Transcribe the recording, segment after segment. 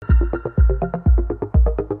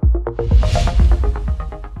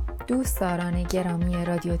دوستداران گرامی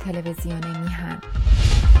رادیو تلویزیون میهن،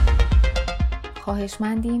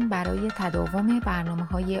 خواهشمندیم برای تداوم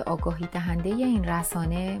برنامه‌های آگاهی دهنده این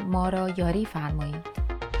رسانه ما را یاری فرمایید.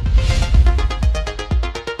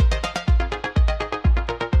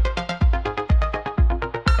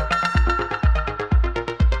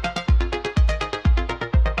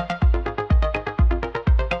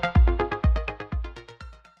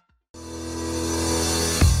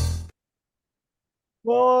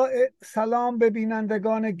 با سلام به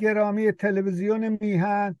بینندگان گرامی تلویزیون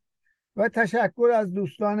میهن و تشکر از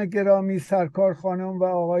دوستان گرامی سرکار خانم و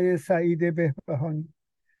آقای سعید بهبهانی.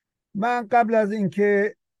 من قبل از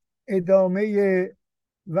اینکه ادامه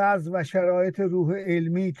وضع و شرایط روح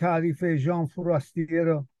علمی تعریف ژان فراستیه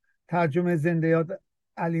را ترجمه زنده یاد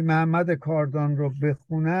علی محمد کاردان رو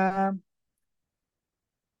بخونم،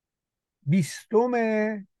 20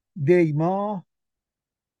 دی ماه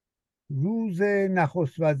روز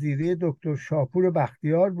نخست وزیری دکتر شاپور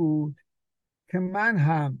بختیار بود که من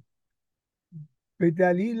هم به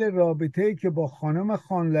دلیل رابطه‌ای که با خانم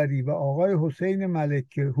خانلری و آقای حسین ملک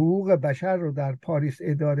که حقوق بشر رو در پاریس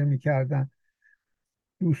اداره می‌کردن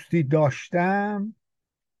دوستی داشتم.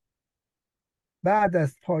 بعد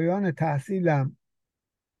از پایان تحصیلم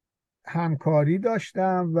همکاری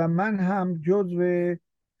داشتم و من هم جزو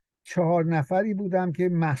 4 نفری بودم که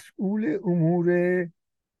مسئول امور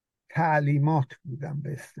تعلیمات بودم.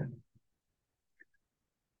 به اصطلاح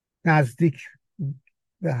نزدیک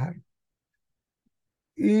به هر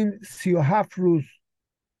این 37 روز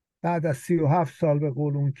بعد از 37 سال به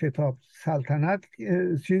قول اون کتاب سلطنت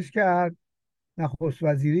چیز کرد، نخست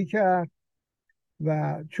وزیری کرد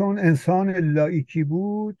و چون انسان لایکی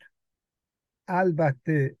بود،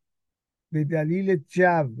 البته به دلیل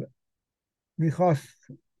جو میخواست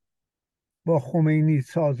با خمینی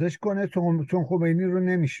سازش کنه چون خمینی رو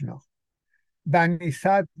نمیشناخت، بنی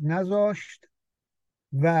صدر نذاشت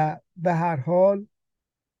و به هر حال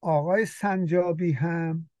آقای سنجابی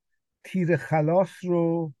هم تیر خلاص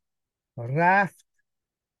رو رفت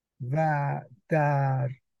و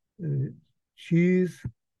در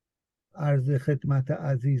عرض خدمت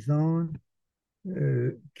عزیزان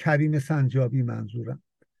کریم سنجابی منظورم،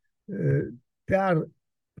 در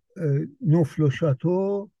نفل و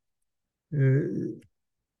شاتو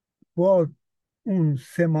با اون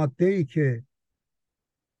 3 ماده‌ای که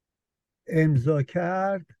امضا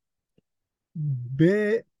کرد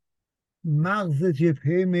به مغز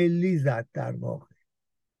جبهه ملی زد در واقع.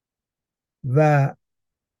 و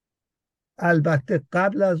البته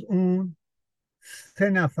قبل از اون 3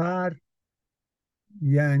 نفر،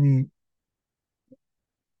 یعنی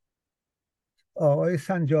آقای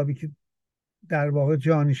سنجابی که در واقع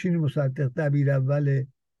جانشین مصدق دبیر اول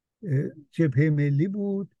جبهه ملی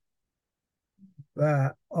بود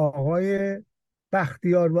و آقای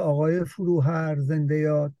بختیار و آقای فروهر زنده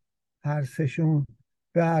یاد، هر سهشون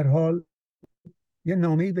به هر حال یه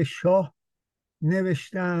نامه‌ای به شاه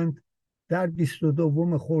نوشتند در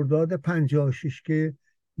 22 خرداد 56 که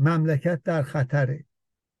مملکت در خطره.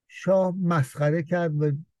 شاه مسخره کرد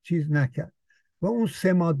و چیز نکرد و اون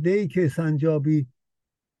 3 ماده‌ای که سنجابی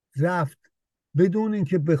رفت بدون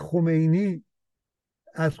اینکه به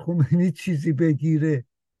از خمینی چیزی بگیره،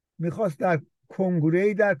 میخواست در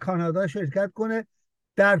کنگره‌ای در کانادا شرکت کنه،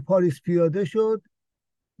 در پاریس پیاده شد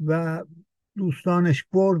و دوستانش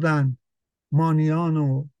بردن، مانیان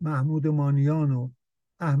و محمود مانیان و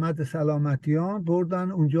احمد سلامتیان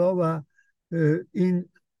بردن اونجا و این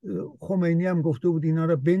خمینی هم گفته بود اینا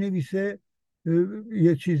رو بنویسه،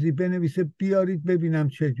 یه چیزی بنویسه بیارید ببینم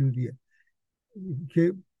چه جوریه،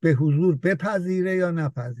 که به حضور بپذیره یا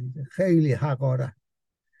نپذیره. خیلی حقارت.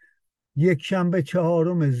 1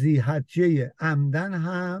 ذی‌حجه عمدن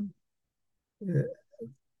هم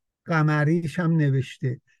قمریش هم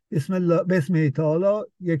نوشته بسم تعالی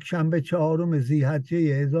 4 ذی‌حجه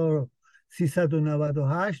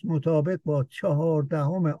 1398 مطابق با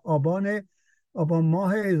 14 آبان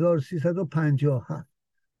ماه 1357.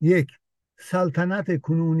 1. سلطنت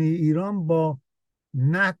کنونی ایران با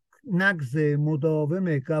نقض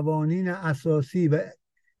مداوم قوانین اساسی و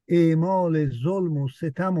اعمال ظلم و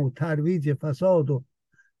ستم و ترویج فساد و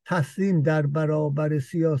تسلیم در برابر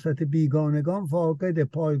سیاست بیگانگان فاقد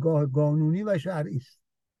پایگاه قانونی و شرعی است.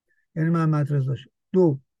 یعنی محمد رضا شاه.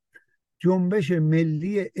 2. جنبش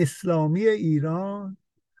ملی اسلامی ایران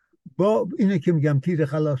با اینه که میگم تیر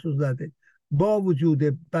خلاص رو زده، با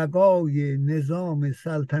وجود بقای نظام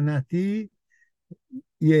سلطنتی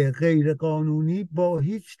غیر قانونی با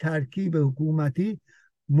هیچ ترکیب حکومتی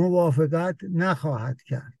موافقت نخواهد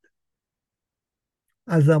کرد.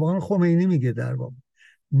 از زبان خمینی میگه در واقع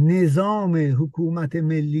نظام حکومت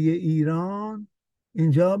ملی ایران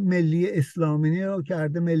اینجا ملی اسلامی رو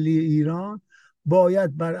کرده ملی ایران،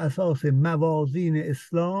 باید بر اساس موازین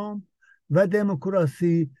اسلام و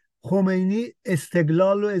دموکراسی. خمینی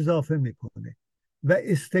استقلال رو اضافه میکنه و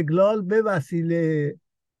استقلال به وسیله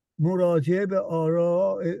مراجعه به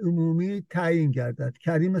آراء عمومی تعیین گردد.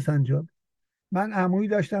 کریم سنجاب. من عمویی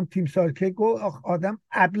داشتم تیمسار که گفت آدم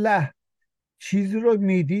ابله، چیزی رو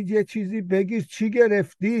میدید یه چیزی بگیر، چی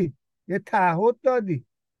گرفتی؟ یه تعهد دادی.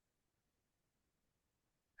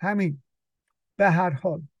 همین. به هر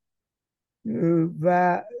حال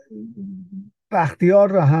و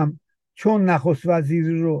بختیار را هم چون نخست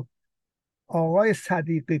وزیری رو آقای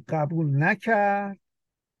صدیقی قبول نکرد،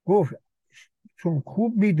 گفت چون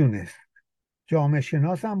خوب میدونست، جامعه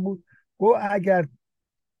شناس هم بود، گفت اگر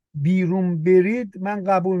بیرون برید من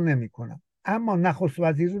قبول نمی کنم، اما نخست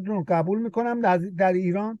وزیرتون رو قبول میکنم، در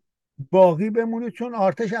ایران باقی بمونید چون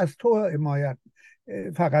آرتش از تو حمایت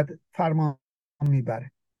فقط فرمان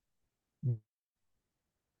میبره.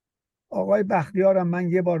 آقای بختیارم من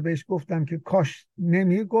یه بار بهش گفتم که کاش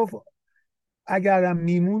نمیگفت، اگرم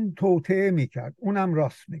میمون توطئه میکرد، اونم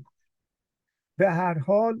راست میگفت. به هر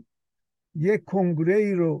حال یک کنگره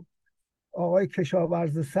ای رو آقای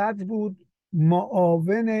کشاورز صدر بود،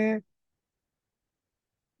 معاون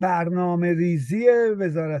برنامه ریزی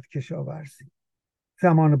وزارت کشاورزی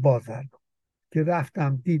زمان بازرگان، که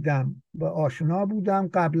رفتم دیدم و آشنا بودم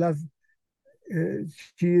قبل از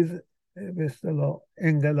چیز به اصطلاح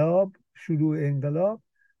انقلاب، شروع انقلاب.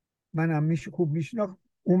 منم خوب میشناخت.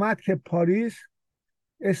 اومد که پاریس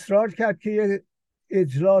اصرار کرد که یه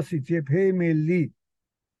اجلاسی جبهه ملی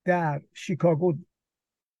در شیکاگو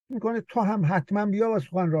میکنه، تو هم حتما بیا و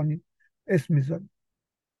سخنرانی اسم میذاری.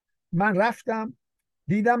 من رفتم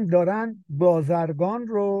دیدم دارن بازرگان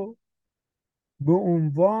رو به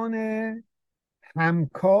عنوان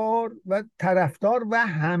همکار و طرفدار و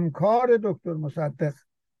همکار دکتر مصدق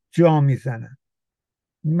جا میزنن.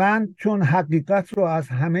 من چون حقیقت رو از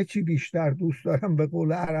همه چی بیشتر دوست دارم، به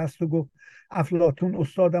قول ارسطو گفت افلاطون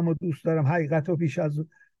استادم رو دوست دارم، حقیقت رو بیش از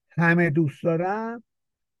همه دوست دارم.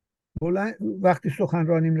 وقتی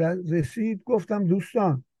سخنرانیم رسید گفتم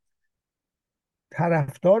دوستان،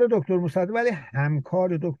 طرفدار دکتر مصدق ولی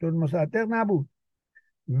همکار دکتر مصدق نبود.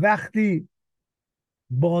 وقتی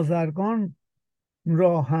بازرگان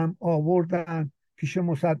را هم آوردن پیش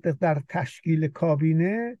مصدق در تشکیل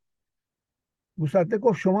کابینه، مصدق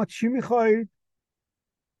گفت شما چی میخواهید؟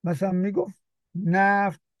 مثلا میگفت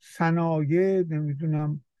نفت، صنایع،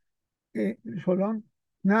 نمیدونم فلان.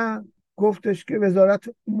 نه، گفتش که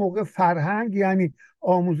وزارت موقع فرهنگ، یعنی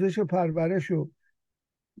آموزش و پرورش و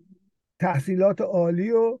تحصیلات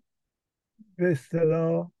عالی و به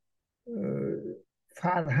اصطلاح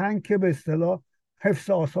فرهنگ، که به اصطلاح حفظ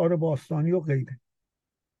آثار باستانی و غیره،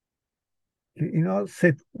 که اینا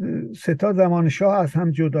سه تا زمان شاه از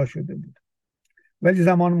هم جدا شده بود ولی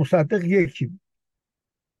زمان مصدق یکی بود.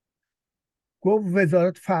 گفت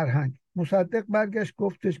وزارت فرهنگ. مصدق برگشت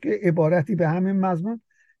گفتش که عبارتی به همین مضمون،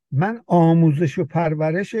 من آموزش و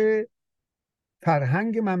پرورش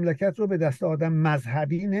فرهنگ مملکت رو به دست آدم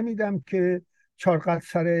مذهبی نمیدم که چارقد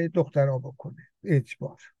سر دخترها بکنه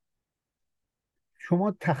اجبار.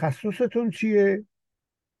 شما تخصصتون چیه؟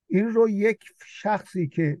 این رو یک شخصی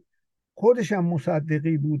که خودش هم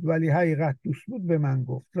مصدقی بود ولی حقیقت دوست بود به من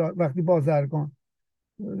گفت. وقتی بازرگان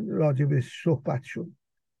راجبش صحبت شد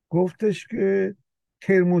گفتش که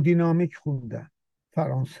ترمودینامیک خوندن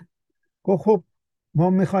فرانسه. گفت خب ما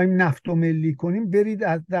میخوایم نفت و ملی کنیم، برید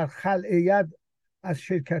در خلع از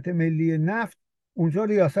شرکت ملی نفت اونجا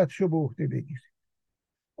ریاستشو به عهده بگیرید.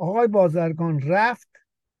 آقای بازرگان رفت،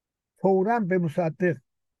 فوراً به مصدق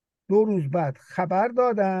 2 روز بعد خبر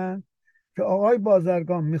دادن که آقای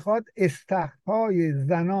بازرگان میخواد استخرهای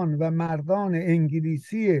زنان و مردان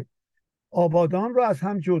انگلیسی آبادان رو از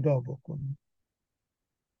هم جدا بکنه.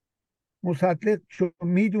 مصدق چون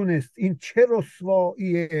میدونست این چه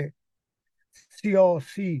رسوایی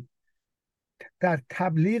سیاسی در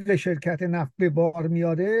تبلیغ شرکت نفت به بار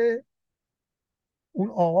میاره، اون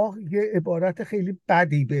آقا یه عبارت خیلی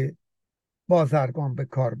بدی به بازرگان به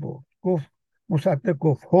کار برد. مصدق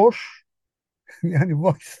گفت هوش، یعنی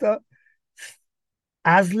وایستا،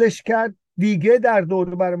 عزلش کرد دیگه. در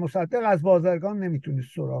دور بر مصدق از بازرگان نمیتونست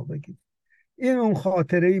سراغ بگیره. این اون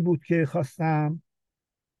خاطره ای بود که خواستم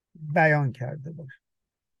بیان کرده باشم.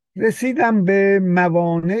 رسیدم به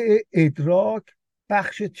موانع ادراک،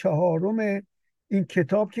 بخش 4 این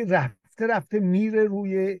کتاب که رفته رفته میره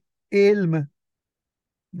روی علم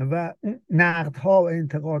و نقدها و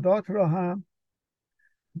انتقادات را هم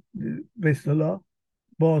به اصطلاح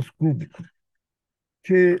بازگو میکنه،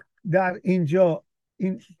 که در اینجا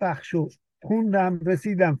این بخشو خوندم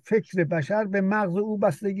رسیدم فکر بشر به مغز او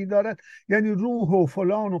بستگی دارد، یعنی روح و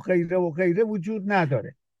فلان و غیره وجود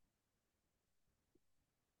نداره.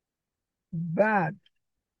 بعد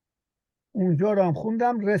اونجا رو هم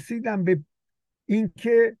خوندم رسیدم به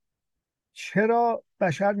اینکه چرا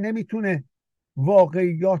بشر نمیتونه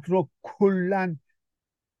واقعیات رو کلن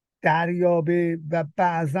دریابه و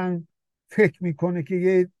بعضا فکر میکنه که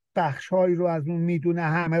یه بخشهایی رو از اون میدونه،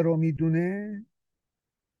 همه رو میدونه.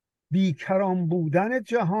 بیکران بودن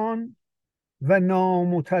جهان و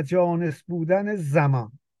نامتجانس بودن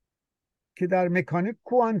زمان که در مکانیک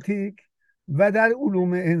کوانتیک و در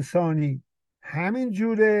علوم انسانی همین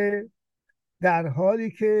جوره، در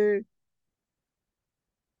حالی که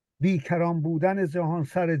بیکران بودن جهان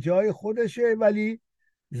سر جای خودشه ولی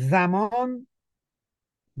زمان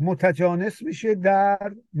متجانس میشه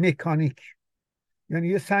در مکانیک. یعنی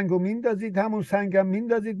یه سنگو میندازید، همون سنگم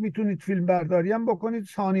میندازید، میتونید فیلم برداری هم بکنید،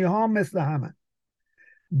 ثانیه ها مثل همه.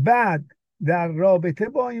 بعد در رابطه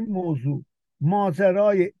با این موضوع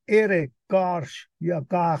ماجرای گارش یا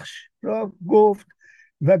گارش را گفت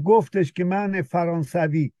و گفتش که من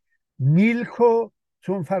فرانسوی میلکو،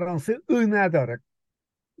 چون فرانسه او نداره،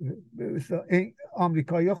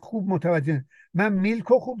 آمریکایی ها خوب متوجه، من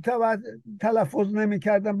میلکو خوب تلفظ نمی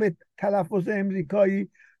کردم به تلفظ امریکایی.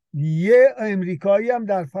 یه امریکایی هم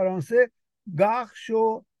در فرانسه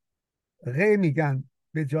گارشو غ میگن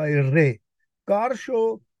به جای ر،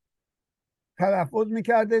 گارشو تلفظ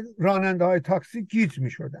میکرده، راننده های تاکسی گیج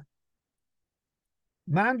میشدن.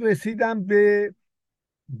 من رسیدم به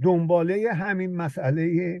دنباله همین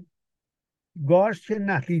مسئله گارش که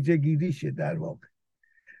نتیجه گیریشه. در واقع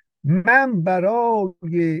من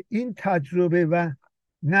برای این تجربه و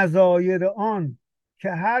نظایر آن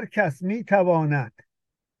که هر کس میتواند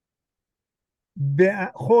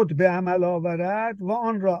خود به عمل آورد و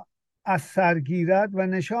آن را از سر گیرد و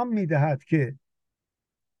نشان میدهد که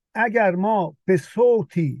اگر ما به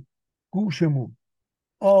صوتی گوشمون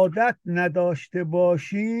عادت نداشته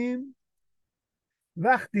باشیم،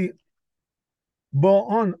 وقتی با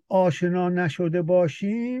آن آشنا نشده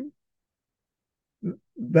باشیم،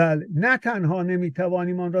 بله، نه تنها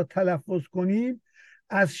نمیتوانیم آن را تلفظ کنیم،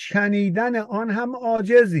 از شنیدن آن هم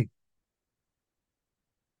عاجزیم.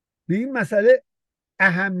 به این مسئله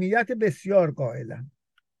اهمیت بسیار قائلم.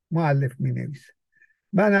 مؤلف می نویسه.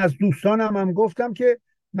 من از دوستانم هم گفتم که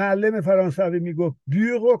معلم فرانسوی میگفت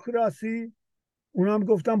بیوروکراسی، اونا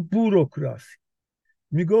میگفتن بوروکراسی.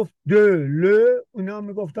 میگفت دو لو، اونا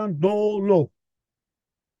میگفتن دو لو،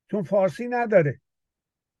 چون فارسی نداره.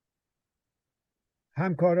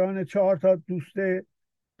 همکاران 4 تا دوست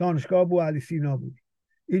دانشگاه ابوعلی سینا بود،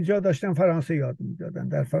 اینجا داشتن فرانسه یاد میدادن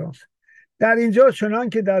در فرانسه. در اینجا چنان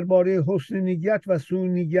که درباره حسن نیت و سوء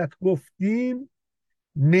نیت گفتیم،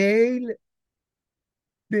 میل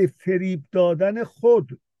به فریب دادن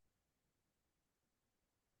خود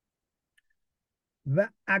و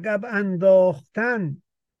عقب انداختن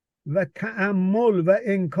و تأمل و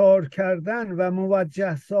انکار کردن و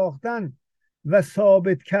موجه ساختن و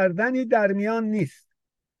ثابت کردنی در میان نیست.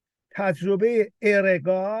 تجربه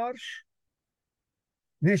ارگارش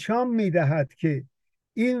نشان میدهد که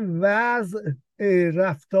این وضع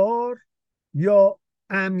رفتار یا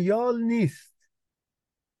امیال نیست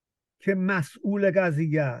که مسئول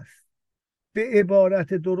قضیه است. به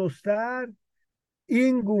عبارت درست‌تر،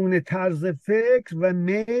 این گونه طرز فکر و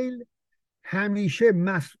میل همیشه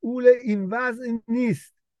مسئول این وضع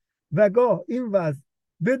نیست و گاه این وضع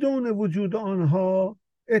بدون وجود آنها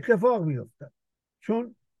اتفاق می‌افتد،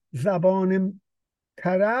 چون زبان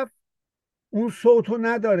طرف اون صوتو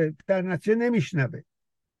نداره، در نتیجه نمیشنوه،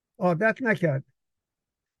 عادت نکرد.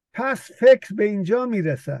 پس فکر به اینجا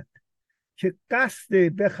میرسد که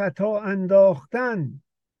قصد به خطا انداختن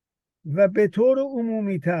و به طور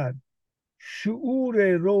عمومی تر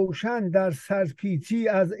شعور روشن در سرپیچی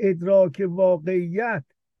از ادراک واقعیت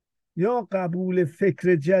یا قبول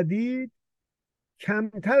فکر جدید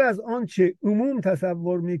کمتر از آنچه عموم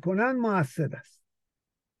تصور میکنن مؤثر است.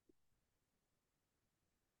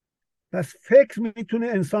 پس فکر میتونه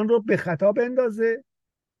انسان رو به خطا بندازه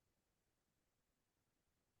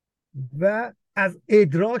و از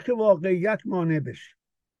ادراک واقعیت مانع بشه.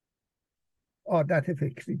 عادت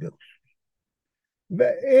فکری درست و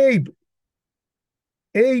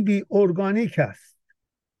عیبی ارگانیک است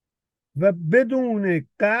و بدون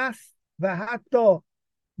قصد و حتی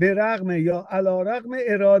به رغم یا علی رغم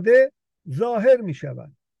اراده ظاهر می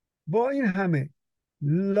شود. با این همه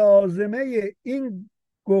لازمه این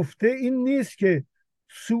گفته این نیست که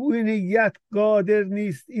سوء نیت قادر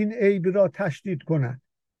نیست این عیب را تشدید کند،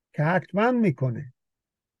 که حتما میکنه.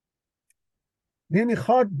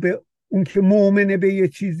 نمیخواد به اون که مؤمنه به یه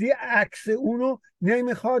چیزی عکس اونو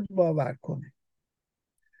نمیخواد باور کنه.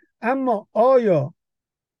 اما آیا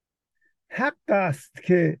حق است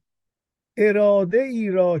که اراده ای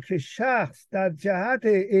را که شخص در جهت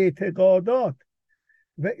اعتقادات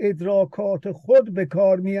و ادراکات خود به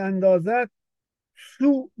کار می اندازد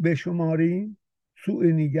سوء بشماریم؟ سوء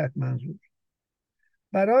نیت منظور.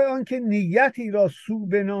 برای آنکه نیتی را سوء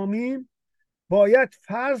بنامیم باید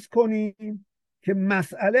فرض کنیم که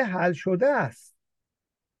مسئله حل شده است.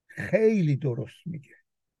 خیلی درست میگه.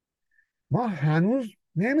 ما هنوز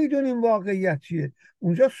نمیدونیم واقعیت چیه.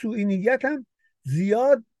 اونجا سوء نیت هم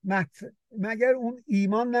زیاد مگر اون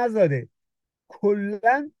ایمان نذاره.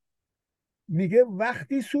 کلن میگه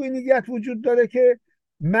وقتی سوء نیت وجود داره که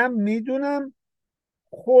من میدونم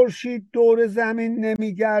خورشید دور زمین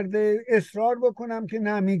نمیگرده، اصرار بکنم که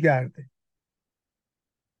نمیگرده.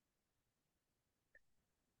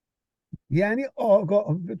 یعنی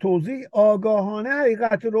توضیح آگاهانه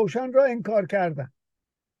حقیقت روشن را انکار کردن.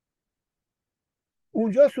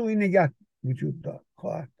 اونجا سوء نیت وجود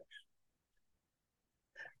خواهد داشت.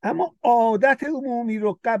 اما عادت عمومی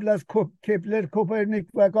رو قبل از کپلر، کوپرنیک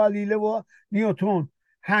و گالیله و نیوتن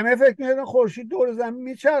همه فکر می‌کردن خورشید دور زمین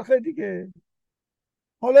میچرخه دیگه.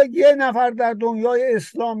 حالا یه نفر در دنیای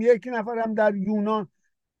اسلام، یک نفر هم در یونان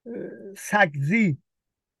سگزی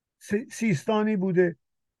سیستانی بوده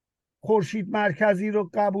خورشید مرکزی رو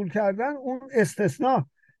قبول کردن، اون استثناء.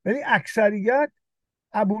 ولی اکثریت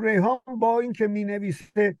ابوریحان با این که می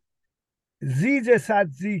نویسه زیج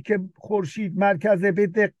سدزی که خورشید مرکزه، به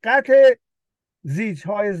دقت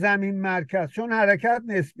زیجهای زمین مرکز، چون حرکت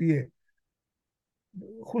نسبیه،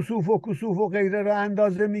 خسوف و کسوف و غیره رو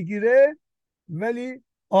اندازه میگیره، ولی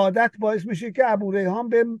عادت باعث میشه که ابوریحان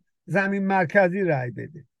به زمین مرکزی رأی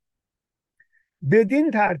بده.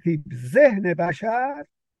 بدین ترتیب ذهن بشر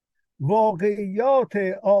واقعیات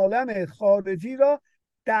عالم خارجی را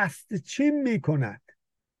دستچین می کند.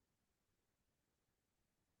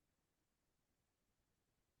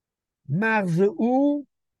 مغز او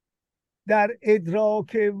در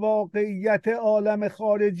ادراک واقعیت عالم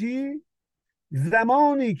خارجی،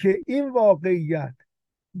 زمانی که این واقعیت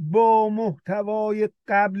با محتوای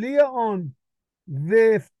قبلی آن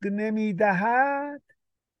وفق نمی دهد،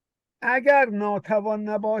 اگر ناتوان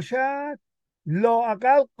نباشد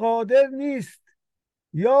لااقل قادر نیست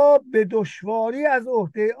یا به دشواری از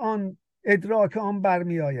عهده آن ادراک آن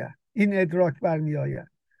برمیآید. این ادراک برمیآید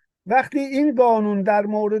وقتی این قانون در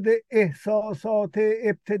مورد احساسات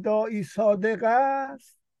ابتدایی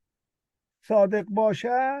صادق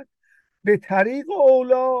باشد، به طریق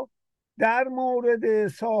اولا در مورد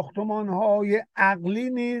ساختمان‌های عقلی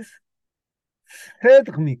نیز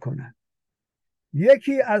صدق می‌کند.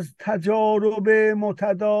 یکی از تجارب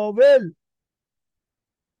متداول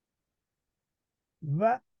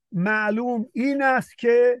و معلوم این است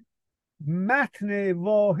که متن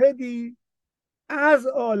واحدی از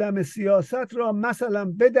عالم سیاست را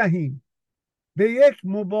مثلا بدهیم به یک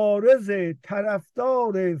مبارز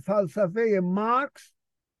طرفدار فلسفه مارکس،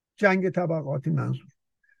 جنگ طبقاتی منظور،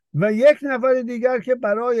 و یک نفر دیگر که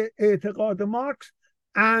برای اعتقاد مارکس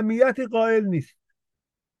اهمیتی قائل نیست،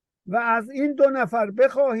 و از این دو نفر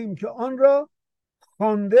بخواهیم که آن را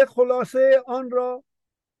خوانده، خلاصه آن را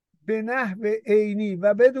به نحو عینی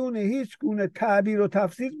و بدون هیچ گونه تعبیر و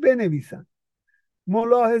تفسیر بنویسند.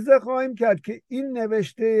 ملاحظه خواهیم کرد که این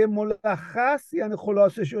نوشته ملخص، یعنی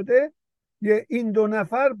خلاصه شده، این دو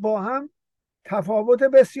نفر با هم تفاوت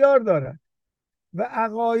بسیار دارد و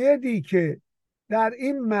عقایدی که در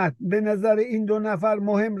این متن به نظر این دو نفر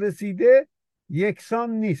مهم رسیده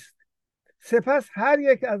یکسان نیست. سپس هر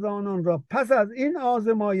یک از آنان را پس از این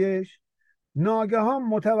آزمایش ناگهان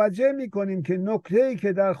متوجه می کنیم که نکته‌ای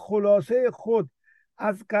که در خلاصه خود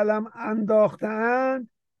از قلم انداخته‌اند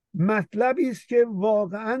مطلبی است که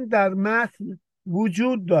واقعا در متن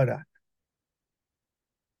وجود دارد.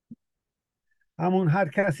 همون هر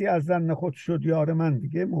کسی از زن خود شد یار من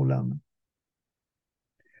دیگه مولانا.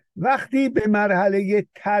 وقتی به مرحله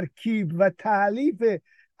ترکیب و تألیف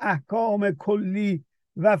احکام کلی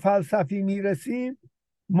و فلسفی میرسیم،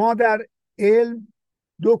 ما در علم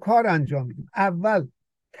دو کار انجام میدیم. اول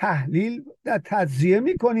تحلیل و تجزیه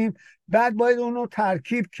میکنیم، بعد باید اون رو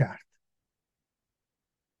ترکیب کرد.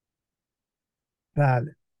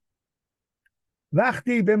 بله.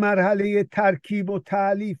 وقتی به مرحله ترکیب و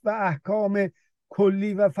تألیف و احکام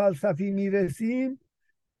کلی و فلسفی میرسیم،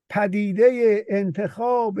 پدیده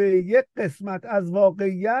انتخاب یک قسمت از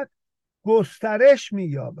واقعیت گسترش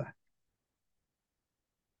مییابد.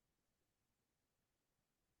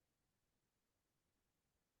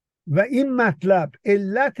 و این مطلب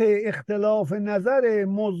علت اختلاف نظر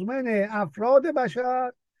مزمن افراد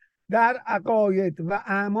بشر در عقاید و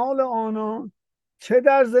اعمال آنان، چه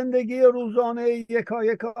در زندگی روزانه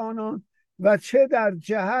یکایک آنان و چه در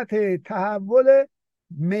جهت تحول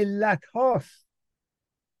ملت هاست.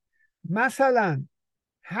 مثلا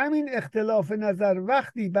همین اختلاف نظر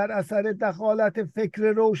وقتی بر اثر دخالت فکر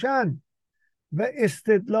روشن و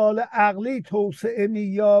استدلال عقلی توسعه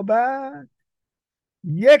می‌یابد،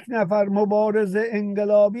 یک نفر مبارز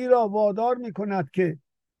انقلابی را وادار می‌کند که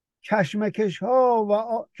کشمکش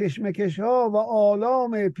ها و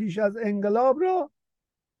آلام پیش از انقلاب را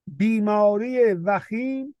بیماری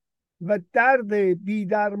وخیم و درد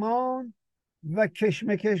بیدرمان و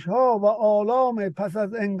کشمکش ها و آلام پس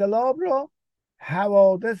از انقلاب را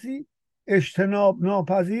حوادثی اجتناب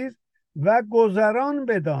ناپذیر و گذران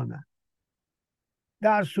بداند.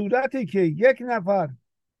 در صورتی که یک نفر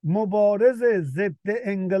مبارز ضد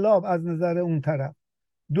انقلاب از نظر اون طرف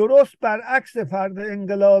درست برعکس فرد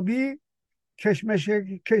انقلابی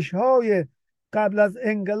کشمکش های قبل از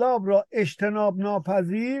انقلاب را اجتناب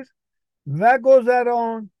ناپذیر و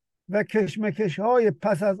گذران و کشمکش های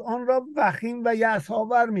پس از آن را وخیم و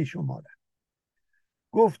یأس‌آور می شمارد.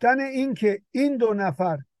 گفتن این که این دو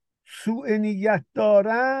نفر سوء نیت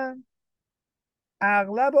دارند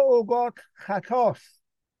اغلب اوقات خطاست.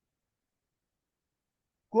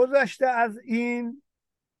 گذشته از این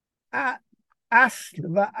اصل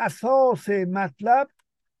و اساس مطلب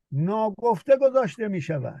ناگفته گذاشته می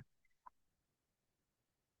شود.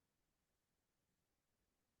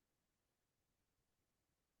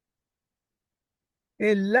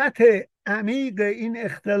 علت عمیق این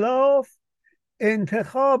اختلاف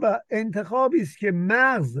انتخابی است که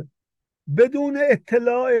مغز بدون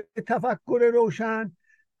اطلاع تفکر روشن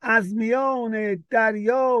از میان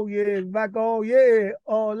دریای وقایع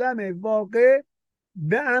عالم واقع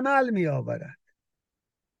به عمل می آورد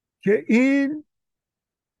که این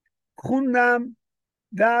خوندم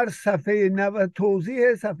در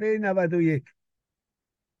توضیح صفحه 91.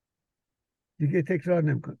 دیگه تکرار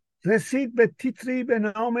نمی‌کنم. رسید به تیتری به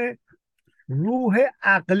نام روح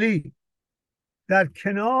عقلی در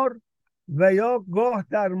کنار و یا گاه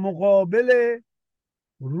در مقابل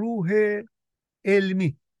روح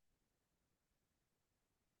علمی.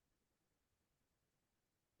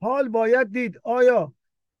 حال باید دید آیا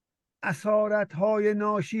اسارت‌های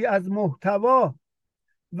ناشی از محتوا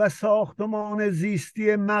و ساختمان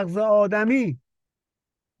زیستی مغز آدمی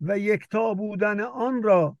و یکتا بودن آن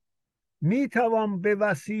را می توان به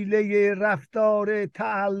وسیله رفتار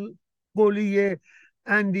تعقلی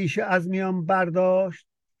اندیشه از میان برداشت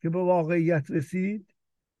که به واقعیت رسید.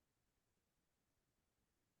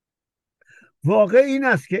 واقع این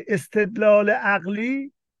است که استدلال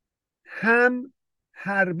عقلی هم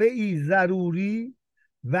حربه‌ای ضروری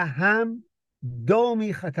و هم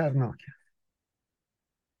دامی خطرناک است.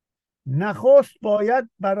 نخست باید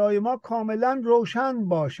برای ما کاملا روشن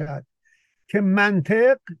باشد که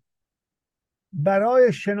منطق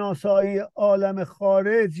برای شناسایی عالم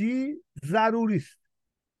خارجی ضروری است.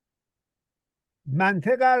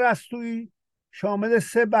 منطق ارسطویی شامل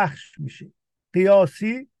 3 بخش میشه: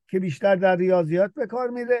 قیاسی که بیشتر در ریاضیات به کار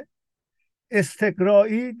میره،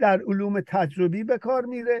 استقرایی در علوم تجربی به کار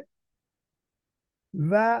میره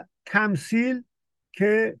و تمثیل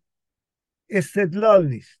که استدلال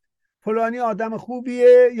نیست. فلانی آدم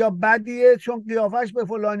خوبیه یا بدیه چون قیافش به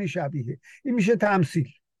فلانی شبیه، این میشه تمثیل.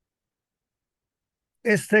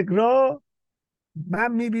 استقرا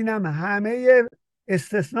من میبینم همه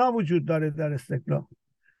استثناء وجود داره در استقرا.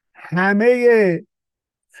 همه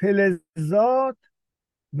فلزات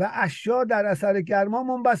و اشیا در اثر گرما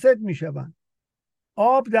منبسط میشوند.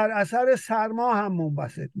 آب در اثر سرما هم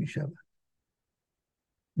منبسط میشود.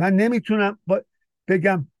 من نمیتونم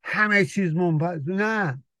بگم همه چیز منبسط،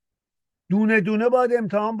 نه، دونه دونه باید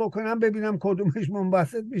امتحان بکنم ببینم کدومش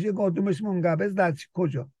منبسط میشه کدومش منقبض در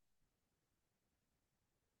کجا.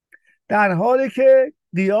 در حالی که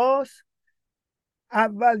قیاس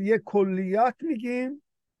اول یک کلیات میگیم،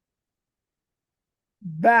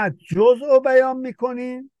 بعد جزء رو بیان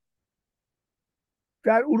میکنیم.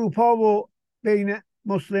 در اروپا و بین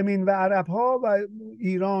مسلمین و عرب ها و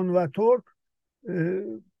ایران و ترک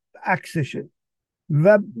عکسشه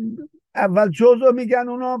و اول جزء میگن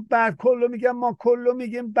اونا، بعد کل میگن، ما کل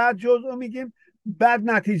میگیم، بعد جزء میگیم، بعد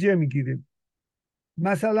نتیجه میگیریم.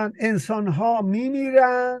 مثلا انسان ها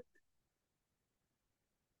میمیرن،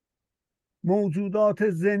 موجودات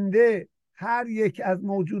زنده، هر یک از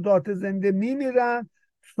موجودات زنده میمیرن.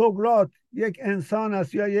 سقراط یک انسان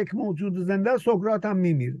است یا یک موجود زنده، سقراط هم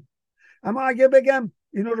میمیره. اما اگه بگم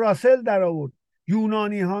اینو راسل در آورد،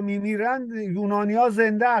 یونانی ها میمیرن، یونانی ها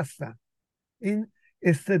زنده هستن، این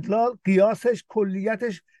استدلال قیاسش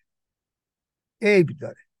کلیتش عیب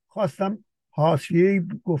داره. خواستم حاشیه‌ای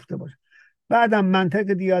گفته باشم. بعدم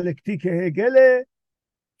منطق دیالکتیک هگل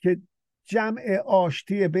که جمع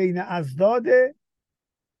آشتی بین ازداد،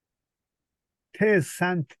 تز،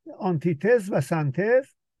 آنتیتز و سنتز،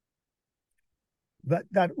 و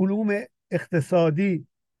در علوم اقتصادی،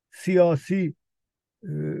 سیاسی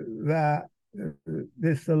و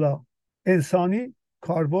به اصطلاح انسانی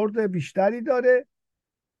کاربرد بیشتری داره.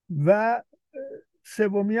 و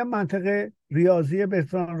سومی منطق ریاضی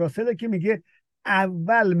برتراند راسل که میگه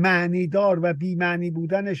اول معنیدار و بی معنی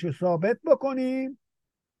بودنش رو ثابت بکنیم،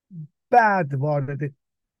 بعد وارد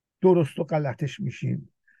درست و غلطش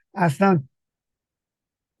میشیم. اصلا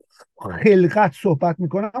خلقت صحبت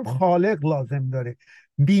میکنم، خالق لازم داره،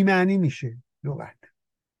 بی معنی میشه لغت،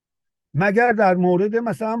 مگر در مورد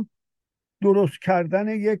مثلا درست کردن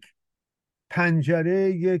یک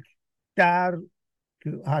پنجره، یک در،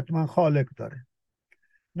 که حتما خالق داره.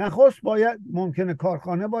 نخست باید، ممکنه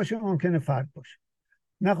کارخانه باشه، ممکنه فرد باشه،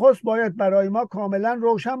 نخست باید برای ما کاملا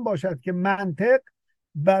روشن باشد که منطق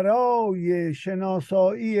برای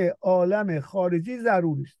شناسایی عالم خارجی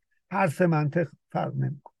ضروری است. هر سه منطق فرق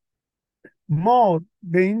نمیکنه. ما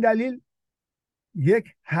به این دلیل یک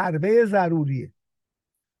حربه ضروریه.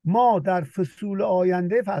 ما در فصول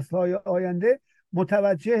آینده، فصلهای آینده،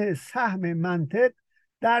 متوجه سهم منطق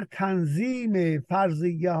در تنظیم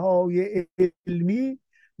فرضیه های علمی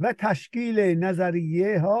و تشکیل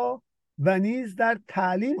نظریه ها و نیز در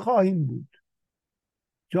تعلیم خواهیم بود.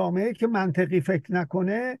 جامعه که منطقی فکر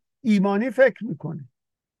نکنه ایمانی فکر میکنه.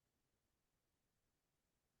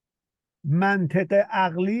 منطق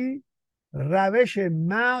عقلی روش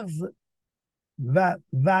مغز و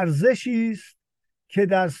ورزشی است که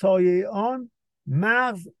در سایه آن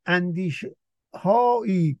مغز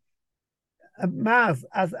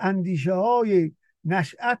از اندیشه های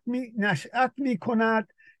نشأت می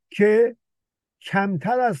کند که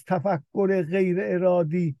کمتر از تفکر غیر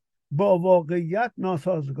ارادی با واقعیت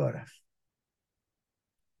ناسازگار است.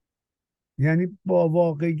 یعنی با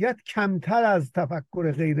واقعیت کمتر از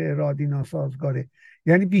تفکر غیر ارادی ناسازگاره،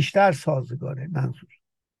 یعنی بیشتر سازگاره. منظور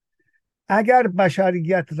اگر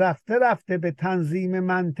بشریت رفته رفته به تنظیم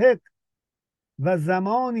منطق و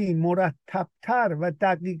زمانی مرتبتر و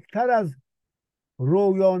دقیقتر از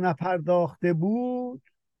رویا نپرداخته بود،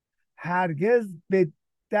 هرگز به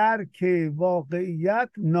درک واقعیت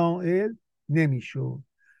نائل نمیشد.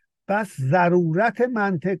 پس ضرورت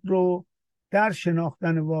منطق رو در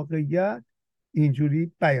شناختن واقعیت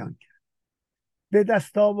اینجوری بیان کرد: به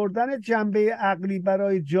دست آوردن جنبه عقلی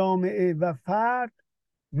برای جامعه و فرد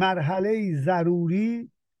مرحله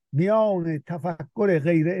ضروری میان تفکر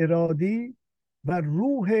غیر ارادی و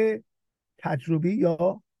روح تجربی،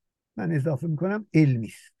 یا من اضافه میکنم علمی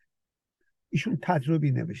است. ایشون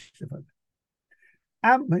تجربی نوشته فقط،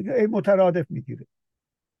 مترادف میگیره.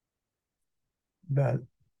 بله.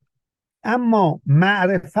 اما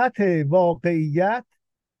معرفت واقعیت،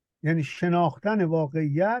 یعنی شناختن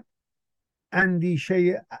واقعیت،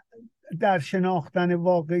 اندیشه در شناختن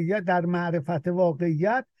واقعیت، در معرفت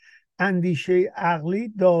واقعیت، اندیشه عقلی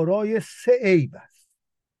دارای سه عیب است،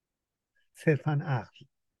 صرفاً عقل،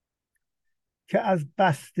 که از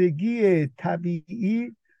بستگی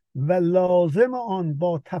طبیعی و لازم آن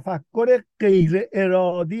با تفکر غیر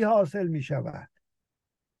ارادی حاصل می شود.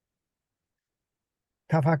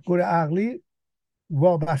 تفکر عقلی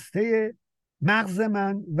وابسته مغز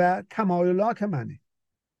من و تمایلات منه.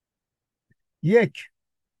 یک،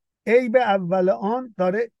 عیب اول آن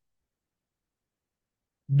داره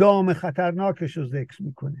دام خطرناکش رو ذکر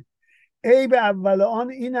میکنه. عیب اول آن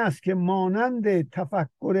این است که مانند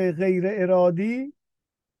تفکر غیر ارادی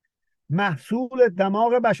محصول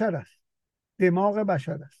دماغ بشر است،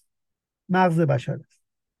 مغز بشر است.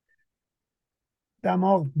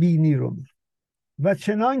 دماغ بینی رو می‌کنه و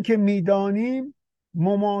چنان که میدانیم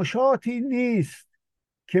مماشاتی نیست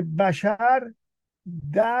که بشر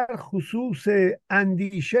در خصوص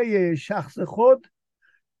اندیشه شخص خود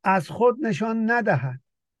از خود نشان ندهد.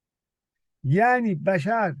 یعنی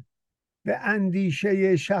بشر به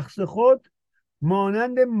اندیشه شخص خود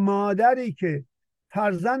مانند مادری که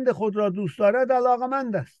فرزند خود را دوست دارد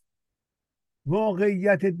علاقمند است.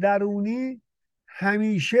 واقعیت درونی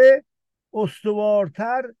همیشه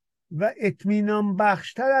استوارتر و اطمینان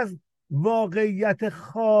بخشتر از واقعیت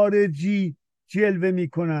خارجی جلوه می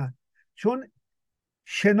کند، چون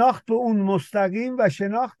شناخت به اون مستقیم و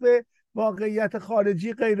شناخت به واقعیت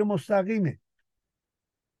خارجی غیر مستقیمه.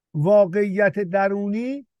 واقعیت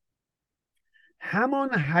درونی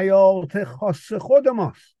همان حیات خاص خود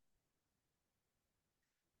ماست.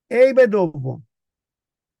 عیب دوم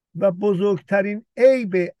و بزرگترین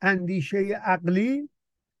عیب اندیشه عقلی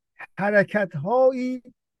حرکت‌هایی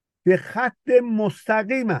به خط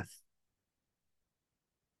مستقیم است،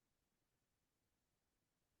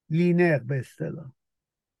 لینر به اصطلاح،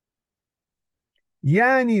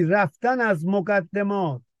 یعنی رفتن از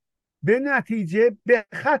مقدمات به نتیجه به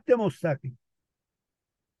خط مستقیم.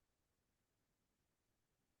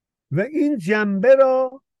 و این جنبه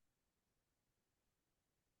را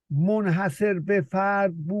منحصر به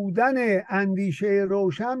فرد بودن اندیشه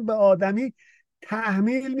روشن به آدمی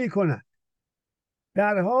تحمیل می کند،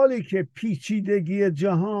 در حالی که پیچیدگی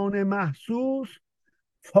جهان محسوس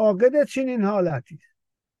فاقد چنین حالتی است،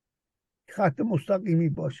 خط مستقیمی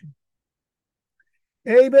باشه.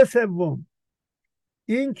 عیب سوم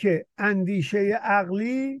این که اندیشه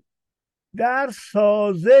عقلی در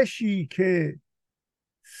سازشی که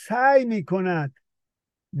سعی می کند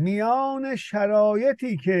میان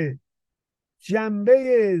شرایطی که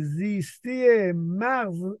جنبه زیستی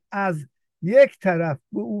مغز از یک طرف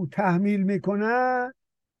به او تحمیل می کند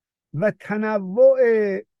و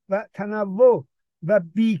تنوع و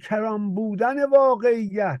بیکران بودن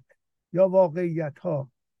واقعیت یا واقعیت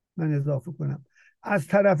ها، من اضافه کنم، از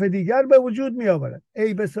طرف دیگر به وجود می آورد.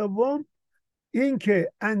 عیب سوم این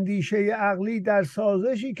که اندیشه عقلی در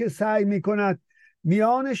سازشی که سعی می کند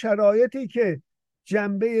میان شرایطی که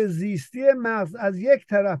جنبه زیستی مغز از یک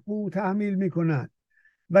طرف به او تحمیل می کند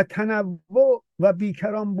و تنوع و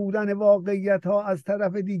بیکران بودن واقعیت ها از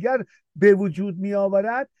طرف دیگر به وجود می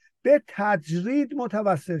آورد به تجرید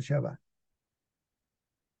متوسل شود.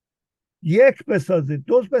 یک بسازه،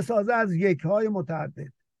 دو بسازه از یک های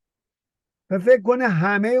متعدد و فکر کنه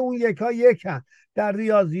همه اون یک ها یکن، در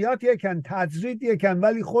ریاضیات یکن، تجرید یکن،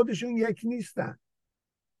 ولی خودشون یک نیستن،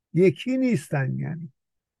 یکی نیستن یعنی.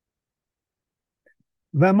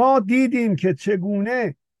 و ما دیدیم که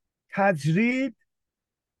چگونه تجرید،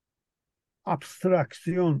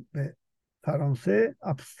 ابسترکسیون به فرانسه،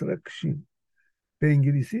 ابسترکشن به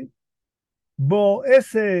انگلیسی،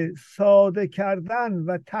 باعث ساده کردن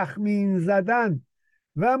و تخمین زدن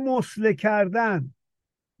و مسله کردن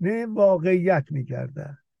نه واقعیت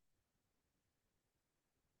می‌گرده.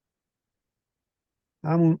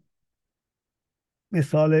 همون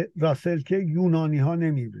مثال راسل که یونانی ها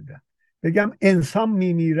نمی‌میرن، بگم انسان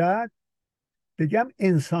میمیرد، بگم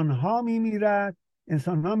انسان ها میمیرد،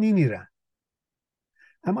 انسان ها میمیرن.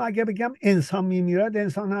 اما اگه بگم انسان میمیرد،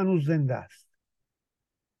 انسان هنوز زنده است.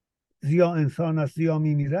 زیا انسان است، زیا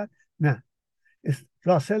میمیرد، نه.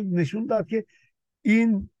 راسل نشون داد که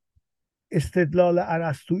این استدلال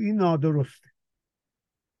ارسطویی نادرسته،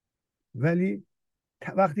 ولی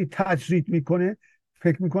وقتی تجرید میکنه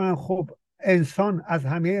فکر میکنن خب انسان از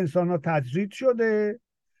همه انسان ها تجرید شده،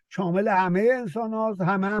 شامل همه انسان هاست،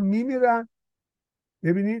 همه هم میمیرن.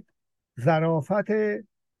 ببینید ظرافت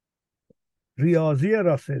ریاضی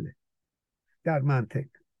راسل در منطق.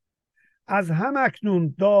 از هم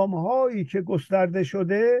اکنون دامهایی که گسترده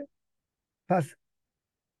شده، پس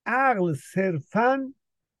عقل صرفاً،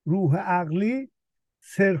 روح عقلی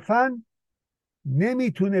صرفاً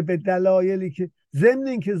نمیتونه به دلایلی که ضمن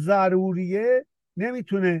اینکه ضروریه،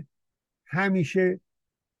 نمیتونه همیشه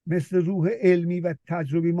مثل روح علمی و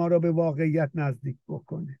تجربی ما را به واقعیت نزدیک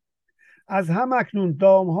بکنه. از هم اکنون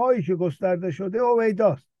دامهایی که گسترده شده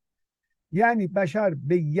هویداست، یعنی بشر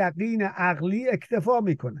به یقین عقلی اکتفا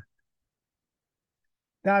میکنه،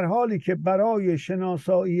 در حالی که برای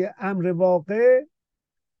شناسایی امر واقع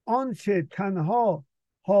آنچه تنها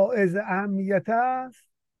حائز اهمیت است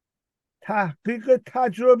تحقیق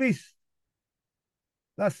تجربی است.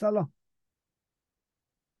 و سلام.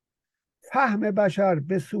 فهم بشر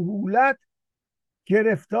به سهولت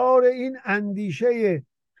گرفتار این اندیشه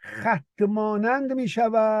خط مانند می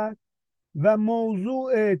شود و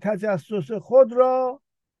موضوع تجسس خود را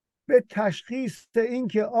به تشخیص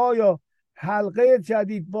اینکه آیا حلقه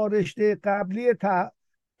جدید با رشته قبلی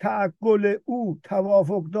تعقل او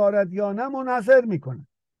توافق دارد یا نه منحصر می کند.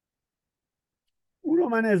 او رو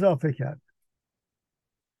من اضافه کردم.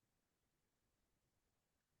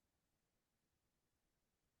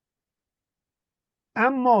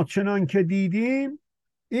 اما چنان که دیدیم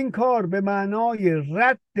این کار به معنای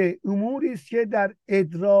رد اموری است که در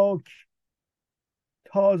ادراک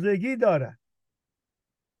تازگی دارد.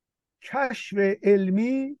 کشف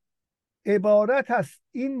علمی عبارت است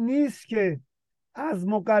این نیست که از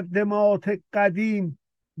مقدمات قدیم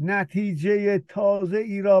نتیجه تازه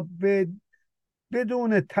ای را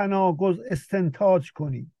بدون تناقض استنتاج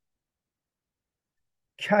کنیم.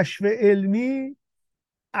 کشف علمی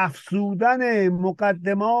افزودن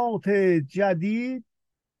مقدمات جدید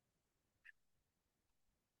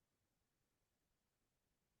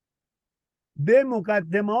به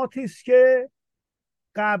مقدماتی است که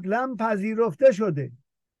قبلا پذیرفته شده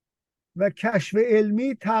و کشف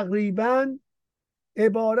علمی تقریبا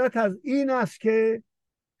عبارت از این است که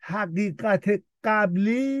حقیقت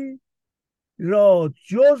قبلی را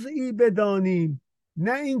جزئی بدانیم،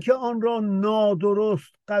 نه اینکه آن را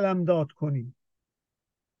نادرست قلمداد کنیم.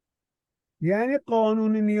 یعنی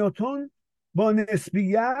قانون نیوتن با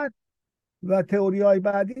نسبیت و تئوری‌های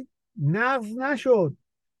بعدی نقض نشد،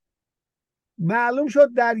 معلوم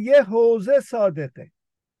شد در یه حوزه صادقه،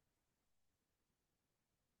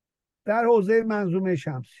 در حوزه منظومه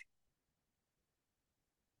شمسی.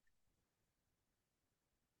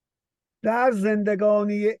 در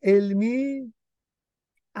زندگانی علمی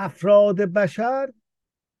افراد بشر،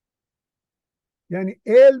 یعنی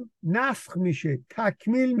علم نسخ میشه،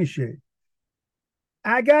 تکمیل میشه.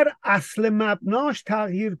 اگر اصل مبناش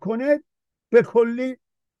تغییر کنه به کلی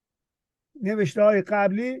نوشته های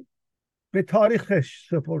قبلی به تاریخش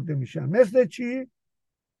سپرده میشن. مثل چی؟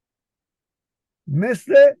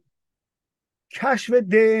 مثل کشف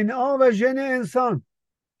DNA و ژن انسان.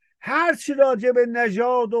 هر چی راجع به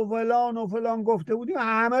نژاد و فلان و فلان گفته بودیم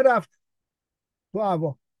همه رفت تو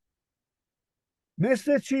هوا.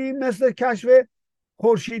 مثل چی؟ مثل کشف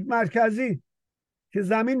خورشید مرکزی که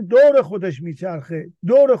زمین دور خودش میچرخه،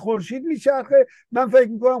 دور خورشید میچرخه. من فکر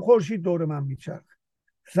میکنم خورشید دور من میچرخه،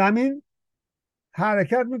 زمین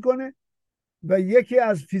حرکت میکنه. و یکی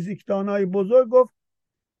از فیزیکدانای بزرگ گفت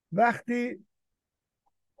وقتی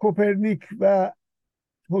کوپرنیک و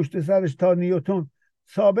پشت سرش تا نیوتن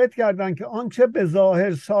ثابت کردن که آنچه به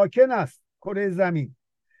ظاهر ساکن است کره زمین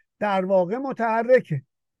در واقع متحرکه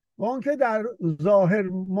و آنکه در ظاهر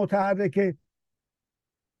متحرکه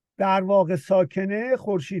در واقع ساکنه،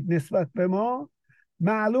 خورشید نسبت به ما،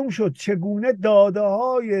 معلوم شد چگونه داده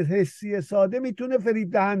های حسی ساده میتونه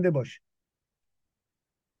فریب دهنده باشه.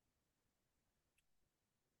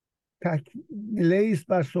 تکمیله است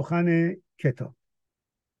بر سخن کتاب.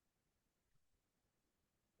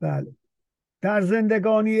 بله. در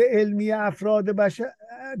زندگانی علمی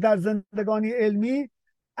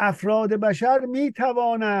افراد بشر می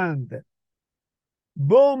توانند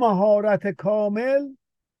با مهارت کامل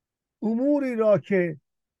اموری را که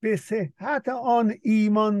به صحت آن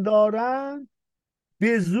ایمان دارند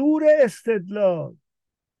به زور استدلال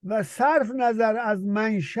و صرف نظر از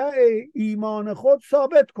منشأ ایمان خود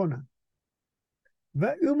ثابت کنند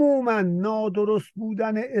و عموما نادرست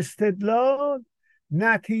بودن استدلال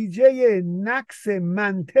نتیجه نقص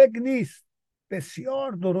منطق نیست.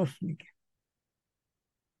 بسیار درست میگه.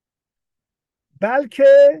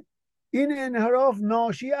 بلکه این انحراف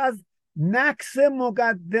ناشی از نقص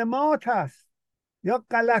مقدمات است یا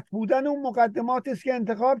غلط بودن اون مقدمات است که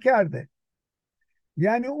انتخاب کرده.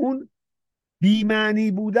 یعنی اون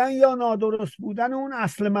بی‌معنی بودن یا نادرست بودن اون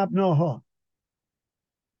اصل مبناها.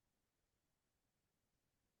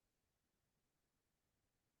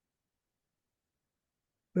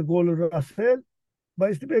 به قول راسل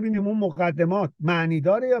بایستی ببینیم اون مقدمات معنی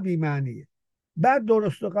داره یا بی‌معنیه، بعد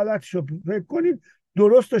درست و غلطشو فکر کنیم،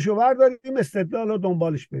 درستشو برداریم، استدلال رو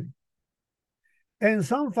دنبالش بریم.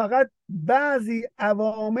 انسان فقط بعضی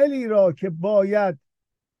عواملی را که باید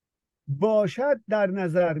باشد در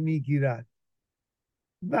نظر میگیرد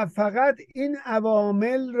و فقط این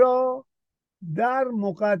عوامل را در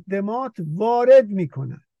مقدمات وارد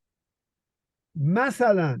میکند.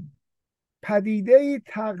 مثلا پدیده‌ای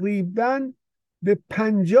تقریباً به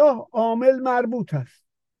 50 عامل مربوط است،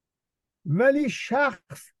 ولی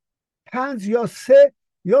شخص 5 یا 3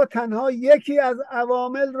 یا تنها یکی از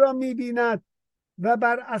عوامل را می‌بیند و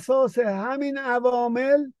بر اساس همین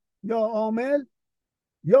عوامل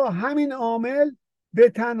یا همین عامل به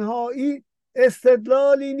تنهایی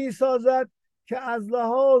استدلالی می‌سازد که از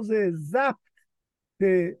لحاظ ضبط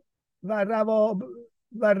و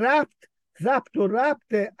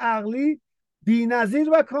ربط عقلی بی‌نظیر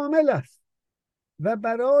و کامل است و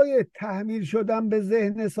برای تحمیل شدن به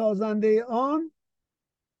ذهن سازنده آن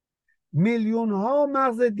میلیون ها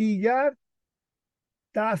مغز دیگر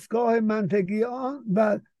دستگاه منطقی آن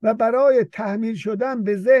و برای تحمیل شدن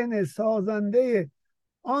به ذهن سازنده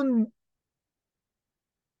آن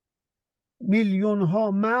میلیون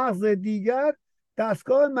ها مغز دیگر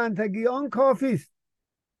دستگاه منطقی آن کافی است.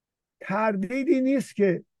 تردیدی نیست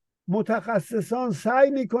که متخصصان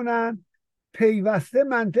سعی میکنند پیوسته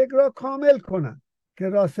منطق را کامل کنند که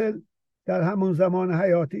راسل در همون زمان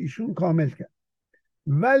حیات ایشون کامل کرد،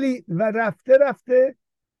 ولی و رفته رفته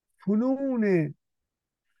فنون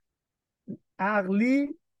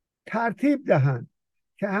عقلی ترتیب دهند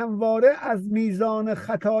که همواره از میزان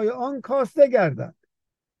خطای آن کاسته گردد.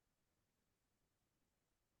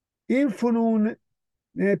 این فنون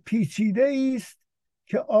پیچیده است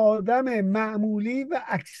که آدم معمولی و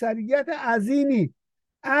اکثریت عظیمی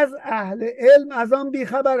از اهل علم از آن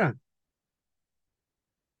بیخبرن.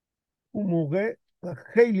 اون موقع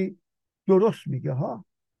خیلی درست میگه ها.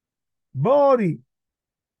 باری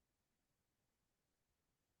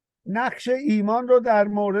نقش ایمان رو در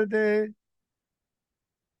مورد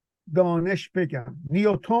دانش بگم.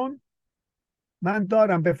 نیوتن، من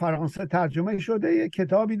دارم به فرانسه ترجمه شده، یه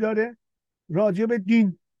کتابی داره راجع به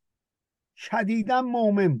دین، شدیداً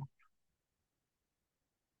مؤمن بود.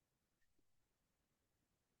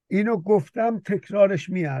 اینو گفتم تکرارش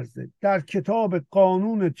میارزه. در کتاب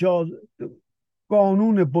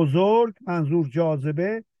قانون بزرگ، منظور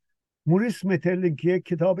جاذبه، موریس مترلینگ، یک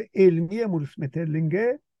کتاب علمی موریس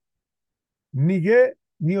مترلینگه، میگه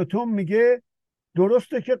نیوتن میگه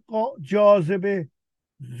درسته که جاذبه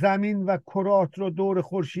زمین و کرات رو دور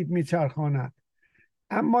خورشید میچرخاند،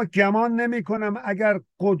 اما گمان نمی کنم اگر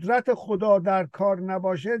قدرت خدا در کار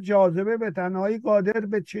نباشه جاذبه به تنهایی قادر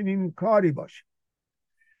به چنین کاری باشه.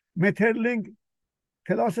 مترلینگ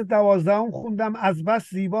کلاس 12 خوندم، از بس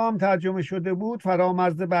زیبا هم ترجمه شده بود،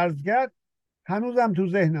 فرامرز برزگرد، هنوزم تو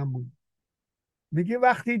ذهنم بود. میگه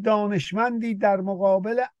وقتی دانشمندی در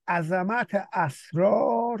مقابل عظمت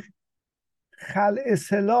اسرار خلع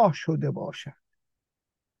سلاح شده باشد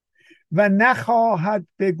و نخواهد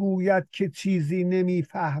بگوید که چیزی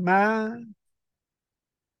نمیفهمند،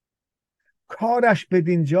 کارش به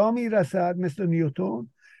دینجا میرسد مثل نیوتن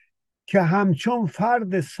که همچون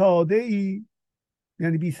فرد ساده ای،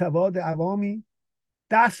 یعنی بی سواد عوامی،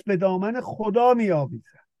 دست به دامن خدا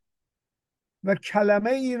میآویزد و کلمه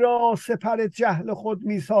ای را سپر جهل خود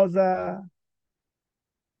میسازد،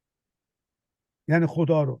 یعنی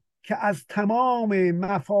خدا رو، که از تمام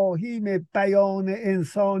مفاهیم بیان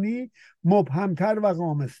انسانی مبهمتر و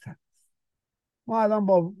غامضتر. ما الان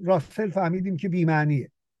با راسل فهمیدیم که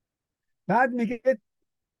بی‌معنیه. بعد میگه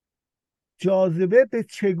جاذبه به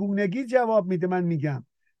چگونگی جواب میده. من میگم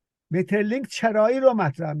مترلینگ چرایی رو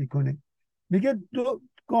مطرح میکنه، میگه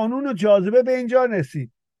قانون جاذبه به اینجا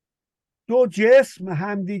رسید: دو جسم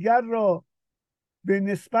همدیگر را به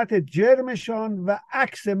نسبت جرمشان و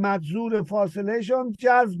عکس مجذور فاصلهشان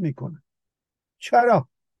جذب میکنن. چرا؟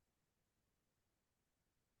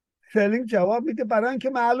 مترلینگ جواب میده برای اینکه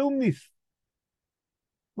معلوم نیست.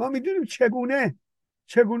 ما میدونیم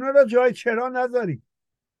چگونه را جای چرا نذاریم.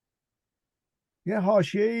 یه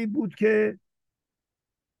حاشیه‌ای بود که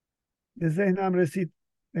به ذهنم رسید،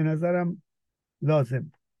 به نظرم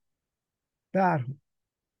لازم. در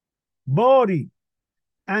باری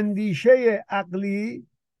اندیشه عقلی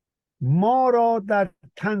ما را در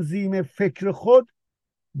تنظیم فکر خود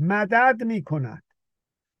مدد می کند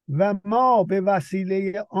و ما به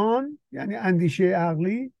وسیله آن، یعنی اندیشه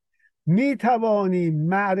عقلی، می توانیم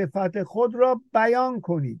معرفت خود را بیان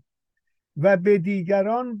کنیم و به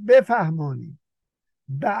دیگران بفهمانیم.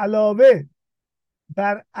 به علاوه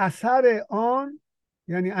بر اثر آن،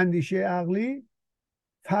 یعنی اندیشه عقلی،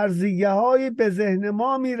 فرضیه هایی به ذهن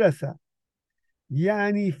ما میرسد.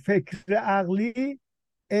 یعنی فکر عقلی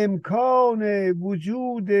امکان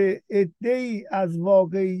وجود عده‌ای از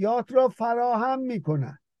واقعیات را فراهم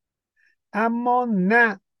میکند، اما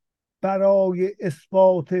نه برای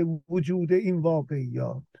اثبات وجود این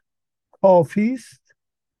واقعیات کافی است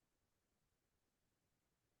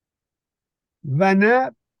و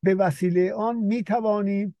نه به وسیله آن می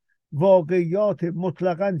توانیم واقعیات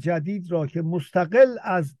مطلقاً جدید را که مستقل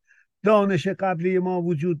از دانش قبلی ما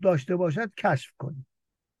وجود داشته باشد کشف کنیم.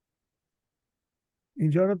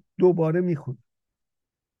 اینجا رو دوباره میخونم.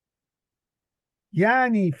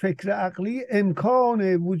 یعنی فکر عقلی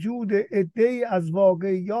امکان وجود عده‌ای از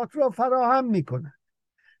واقعیات را فراهم میکند،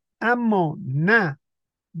 اما نه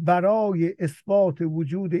برای اثبات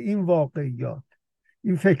وجود این واقعیات،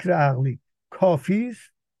 این فکر عقلی، کافی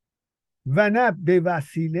است و نه به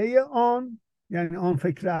وسیله آن، یعنی آن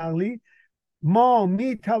فکر عقلی، ما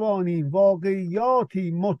می توانیم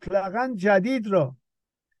واقعیاتی مطلقاً جدید را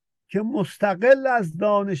که مستقل از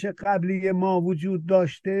دانش قبلی ما وجود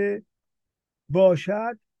داشته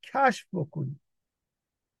باشد کشف بکنیم.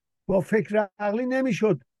 با فکر عقلی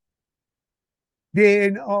نمیشد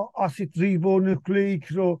DNA اسید ریبونوکلیک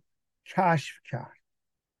رو کشف کرد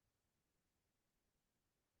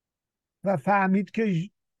و فهمید که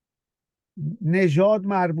نژاد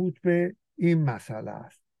مربوط به این مسئله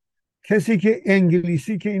است. کسی که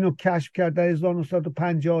انگلیسی که اینو کشف کرد در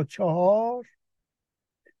 1954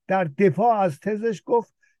 در دفاع از تزش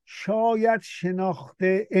گفت شاید شناخت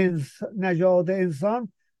نژاد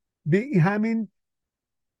انسان به همین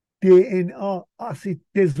DNA اسید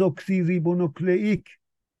دزوکسی ریبونوکلیک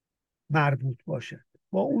مربوط باشد،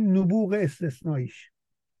 با اون نبوغ استثنائیش.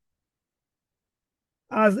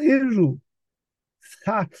 از این رو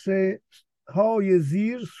سطر های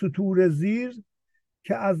زیر، سطور زیر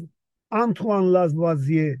که از آنتوان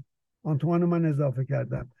لازوازیه، آنتوان من اضافه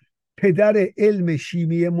کردم، پدر علم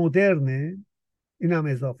شیمی مدرنه، اینم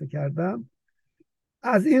اضافه کردم.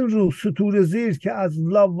 از این رو سطور زیر که از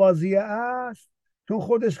لاوازیه است، چون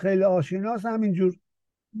خودش خیلی آشناست همینجور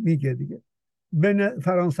میگه دیگه،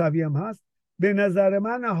 فرانسوی هم هست، به نظر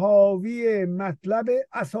من حاوی مطلب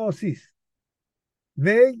اساسی است. و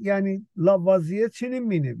یعنی لاوازیه چنین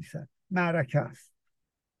می نویسد: معرکه است،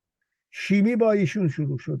 شیمی با ایشون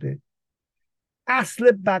شروع شده،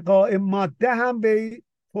 اصل بقای ماده هم به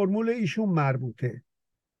فرمول ایشون مربوطه.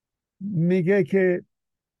 میگه که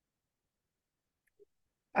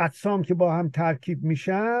اجسام که با هم ترکیب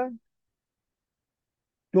میشن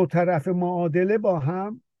دو طرف معادله با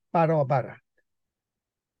هم برابرند،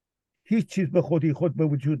 هیچ چیز به خودی خود به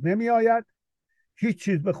وجود نمی آید، هیچ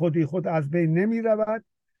چیز به خودی خود از بین نمی رود.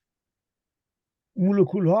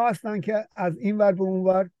 مولکول ها هستن که از این ور به اون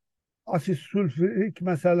ور آسید سولفوریک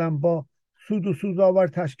مثلا با سود و سوزآور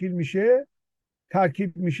تشکیل میشه،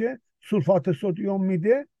 ترکیب میشه، سولفات سدیم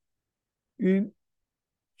میده، این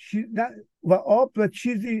و آب و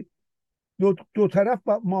چیزی دو طرف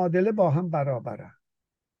معادله با هم برابره.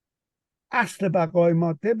 اصل بقای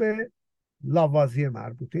ماده به لاوازیه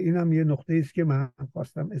مربوطه. اینم یه نقطه است که من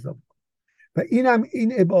خواستم اضافه کنم و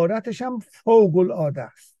این عبارتش هم فوق العاده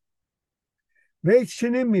است. و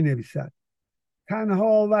چنین می نویسد: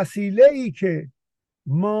 تنها وسیله ای که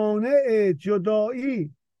مانع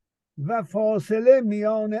جدایی و فاصله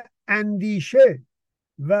میان اندیشه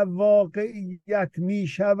و واقعیت می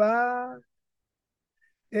شود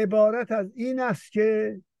عبارت از این است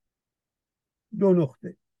که دو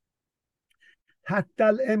نقطه: حتی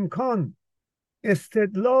الامکان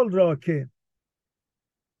استدلال را که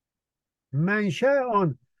منشأ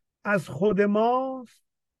آن از خود ماست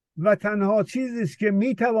و تنها چیزی است که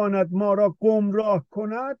میتواند ما را گمراه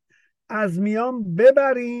کند از میان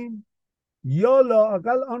ببریم یا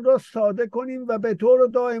لااقل آن را ساده کنیم و به طور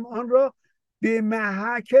دائم آن را به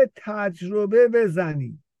محک تجربه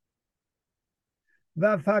بزنیم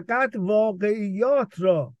و فقط واقعیات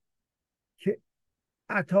را که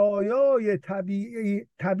عطایای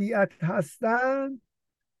طبیعت هستند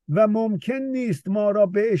و ممکن نیست ما را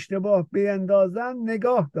به اشتباه بیندازند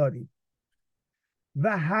نگاه داریم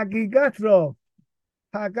و حقیقت را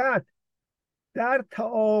فقط در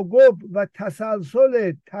تعاقب و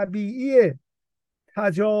تسلسل طبیعی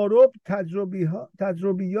تجارب،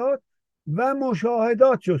 تجربیات و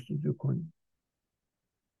مشاهدات جستجو کنیم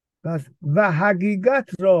و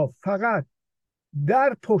حقیقت را فقط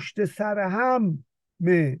در پشت سر هم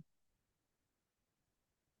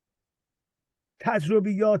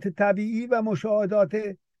تجربیات طبیعی و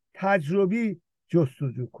مشاهدات تجربی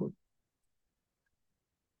جستجو کنیم.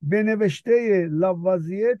 به نوشته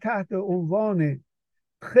لاوازیه تحت عنوان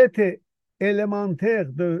خط المانتر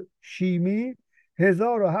دو شیمی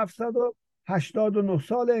 1789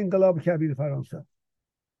 سال انقلاب کبیر فرانسه.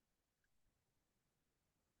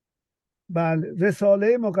 بله،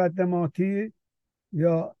 رساله مقدماتی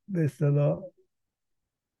یا به اصطلاح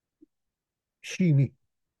شیمی.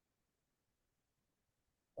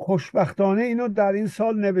 خوشبختانه اینو در این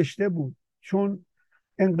سال نوشته بود چون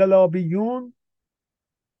انقلابیون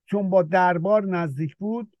چون با دربار نزدیک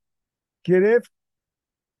بود گرفت.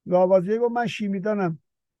 لاوازیه گفت من شیمیدانم.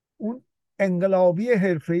 اون انقلابی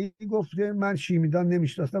حرفه‌ای گفته من شیمیدان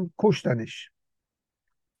نمیشناسم، کشتنش.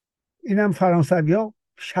 اینم فرانسوی‌ها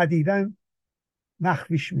شدیداً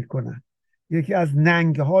مخفیش میکنن. یکی از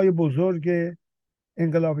ننگ‌های بزرگ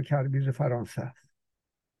انقلاب کبیر فرانسه است.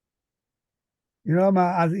 اینا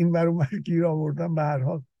من از این ور اون ور گیر آوردم به هر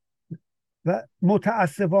حال. و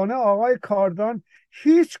متاسفانه آقای کاردان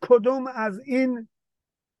هیچ کدوم از این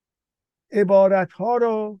عبارت ها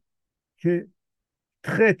رو که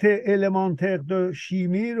خط المانتر دو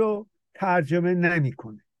شیمی رو ترجمه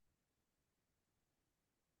نمیکنه.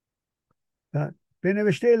 به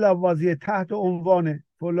نوشته لاوازیه تحت عنوان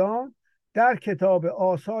فلان در کتاب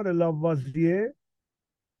آثار لاوازیه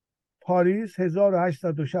پاریس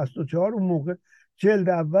 1864 اون موقع جلد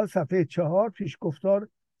اول صفحه 4 پیشگفتار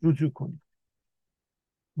رجوع کنید.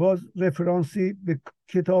 باز رفرانسی به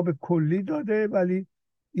کتاب کلی داده ولی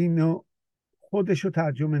اینو خودشو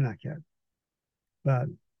ترجمه نکرد.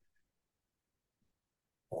 بله.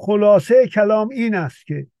 خلاصه کلام این است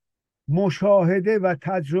که مشاهده و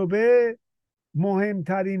تجربه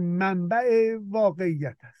مهمترین منبع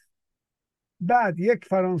واقعیت است. بعد یک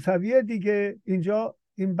فرانسوی دیگه اینجا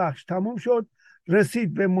این بخش تموم شد،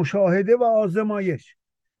 رسید به مشاهده و آزمایش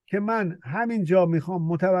که من همینجا میخوام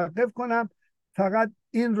متوقف کنم. فقط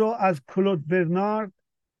این رو از کلود برنارد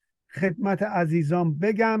خدمت عزیزان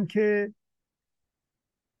بگم که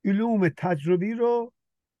علوم تجربی رو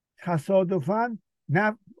تصادفاً،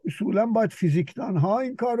 نه اصولا باید فیزیکدان ها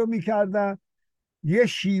این کار رو میکردن، یه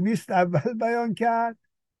شیمیست اول بیان کرد،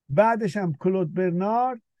 بعدش هم کلود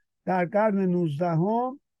برنارد در قرن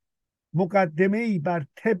 19 مقدمه‌ای بر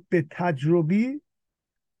طب تجربی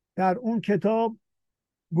در اون کتاب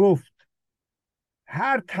گفت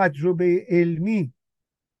هر تجربه علمی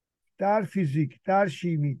در فیزیک، در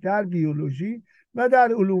شیمی، در بیولوژی و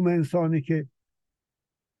در علوم انسانی که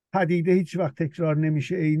پدیده هیچ وقت تکرار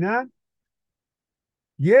نمیشه عیناً،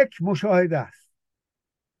 یک مشاهده است.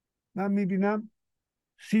 من میبینم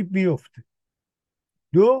سیب میفته.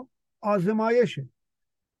 دو، آزمایشه.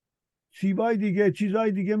 سیبای دیگه،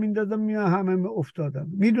 چیزای دیگه میندازم میان همه افتادم،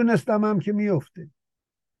 میدونستم هم که میفته.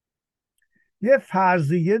 یه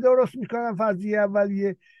فرضیه درست میکنم، فرضیه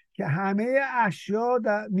اولیه که همه اشیا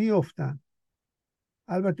میفتن.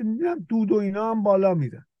 البته میبینم دود و اینا هم بالا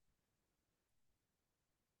میرن.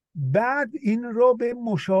 بعد این رو به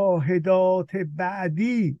مشاهدات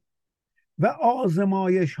بعدی و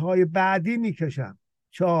آزمایش های بعدی میکشم.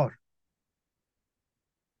 4.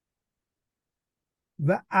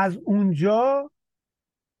 و از اونجا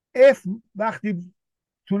وقتی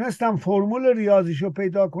تونستم فرمول ریاضیشو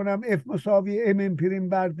پیدا کنم، F مساوی M امپریم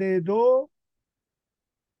بر D2،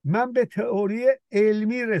 من به تئوری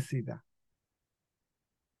علمی رسیدم.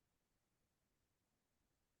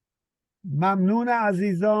 ممنون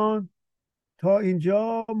عزیزان، تا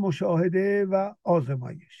اینجا مشاهده و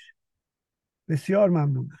آزمایش. بسیار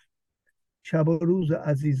ممنونم. شب و روز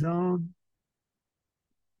عزیزان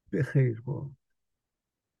به خیر باد.